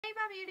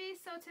Hey my beauties,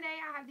 so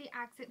today I have the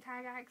accent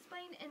tag. I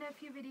explained in a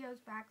few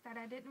videos back that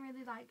I didn't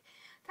really like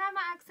to have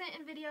my accent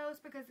in videos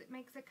because it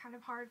makes it kind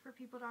of hard for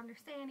people to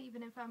understand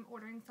even if I'm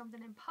ordering something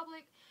in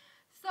public.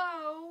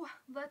 So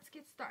let's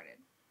get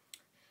started.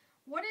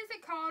 What is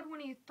it called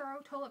when you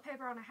throw toilet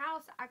paper on a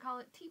house? I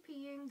call it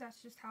TPing. That's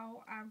just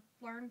how I've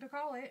learned to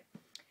call it.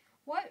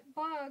 What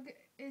bug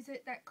is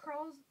it that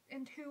crawls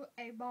into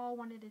a ball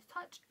when it is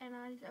touched? And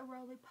I is a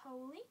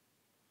roly-poly.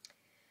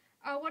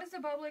 What is a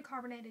bubbly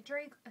carbonated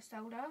drink? A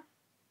soda.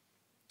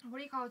 What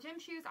do you call gym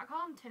shoes? I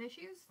call them tennis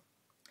shoes.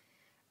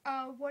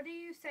 What do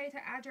you say to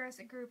address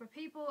a group of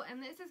people?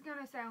 And this is going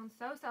to sound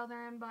so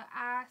southern, but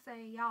I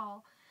say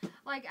y'all.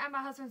 Like at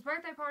my husband's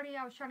birthday party,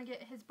 I was trying to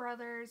get his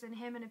brothers and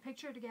him in a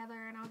picture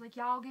together. And I was like,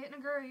 y'all get in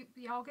a group.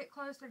 Y'all get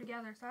closer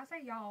together. So I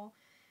say y'all.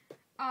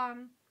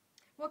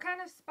 What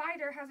kind of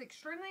spider has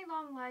extremely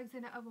long legs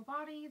and an oval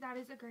body? That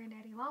is a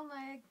granddaddy long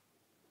leg.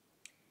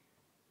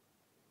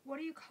 What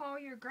do you call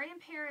your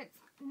grandparents?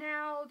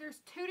 Now, there's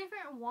two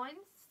different ones.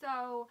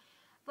 So,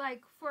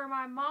 like, for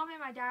my mom and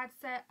my dad's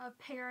set of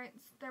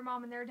parents, their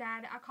mom and their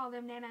dad, I call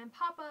them Nana and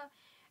Papa.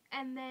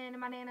 And then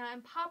my Nana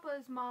and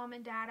Papa's mom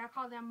and dad, I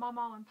call them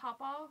Mama and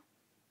Papa.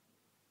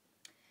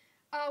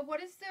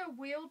 What is the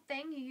wheeled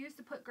thing you use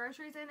to put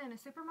groceries in a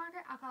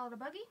supermarket? I call it a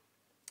buggy.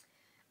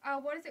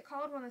 What is it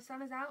called when the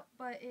sun is out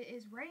but it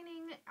is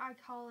raining? I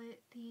call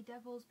it the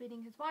devil's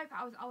beating his wife.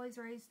 I was always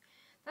raised...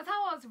 That's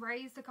how I was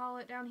raised to call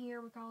it down here.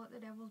 We call it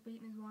the devil's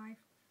beating his wife.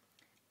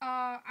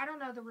 I don't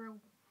know the real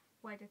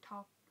way to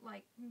talk,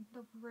 like,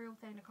 the real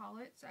thing to call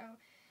it. So,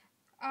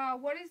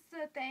 what is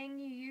the thing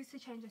you use to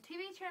change a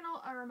TV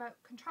channel? A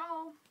remote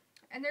control.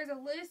 And there's a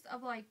list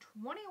of, like,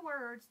 20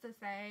 words to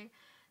say.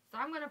 So,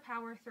 I'm going to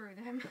power through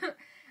them.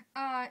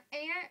 Ant,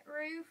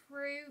 roof,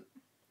 root,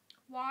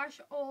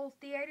 wash, oil,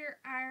 theater,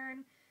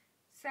 iron,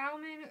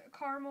 salmon,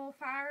 caramel,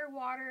 fire,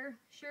 water,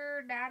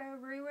 sure, data,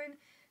 ruin,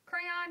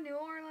 crayon, New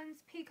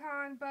Orleans,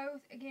 pecan, both,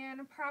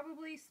 again,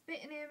 probably,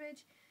 spitting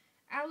image,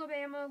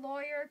 Alabama,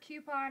 lawyer,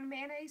 coupon,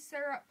 mayonnaise,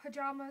 syrup,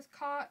 pajamas,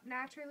 caught,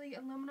 naturally,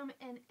 aluminum,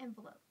 and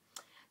envelope.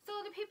 So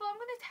the people I'm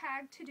going to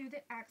tag to do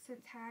the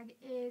accent tag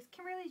is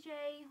Kimberly J,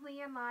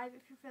 Leanne Live,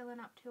 if you're feeling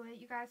up to it.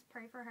 You guys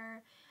pray for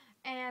her.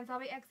 And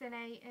Zombie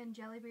XNA and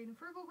Jellybean and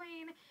Frugal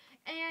Queen.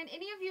 And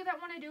any of you that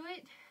want to do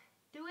it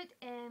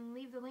and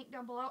leave the link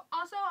down below.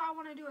 Also, I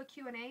want to do a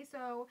Q&A,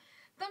 so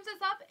thumbs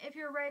us up if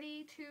you're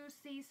ready to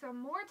see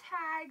some more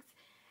tags.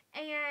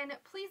 And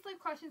please leave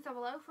questions down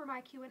below for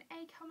my Q&A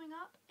coming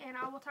up. And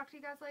I will talk to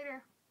you guys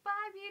later.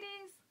 Bye,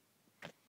 beauties!